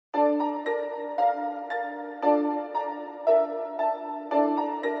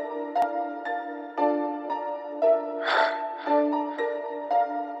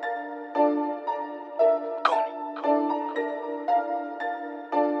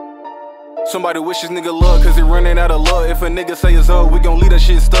Somebody wish this nigga luck, cause he running out of luck. If a nigga say it's up, we gon' leave that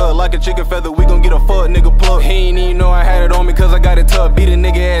shit stuck. Like a chicken feather, we gon' get a fuck nigga plug. He ain't even know I had it on me cause I got it tough. Beat a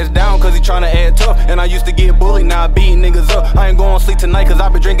nigga ass down cause he tryna add tough. And I used to get bullied, now I beat niggas up. I ain't gon' sleep tonight cause I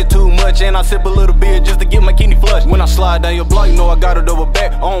been drinking too much. And I sip a little beer just to get my kidney flushed. When I slide down your block, you know I got it over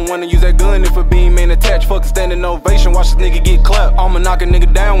back. I don't wanna use that gun if a beam ain't attached. Fuck a standing ovation, watch this nigga get clapped. I'ma knock a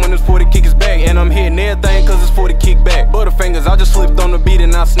nigga down when this 40 kick his back. And I'm hitting everything cause it's 40 kick back. Butterfingers, I just slipped on the beat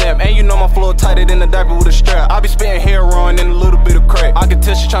and I snap. And you know my flow tighter than the diaper with a strap. I be spitting heroin and a little bit of crack. I can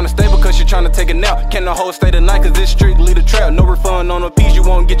tell she tryna stay because she tryna take a nap. Can the hoe stay tonight cause it's strictly the trap. No refund on a piece, you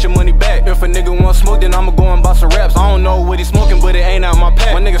won't get your money back. If a nigga want smoke, then I'ma go and buy some raps. I don't know what he smoking, but it ain't out my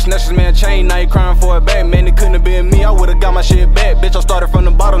pack. My nigga snatched his man chain, now he crying for it back. Man, it couldn't have been me, I would've got my shit back. Bitch, I started from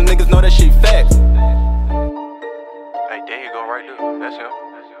the bottom, niggas know that shit facts. Hey, there you go right there, that's him.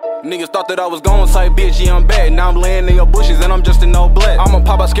 Niggas thought that I was gone, type bitch, yeah I'm back. Now I'm laying in your bushes and I'm just in all black. I'ma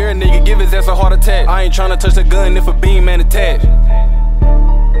pop out scared nigga, give his ass a heart attack. I ain't tryna touch the gun if a beam ain't attached.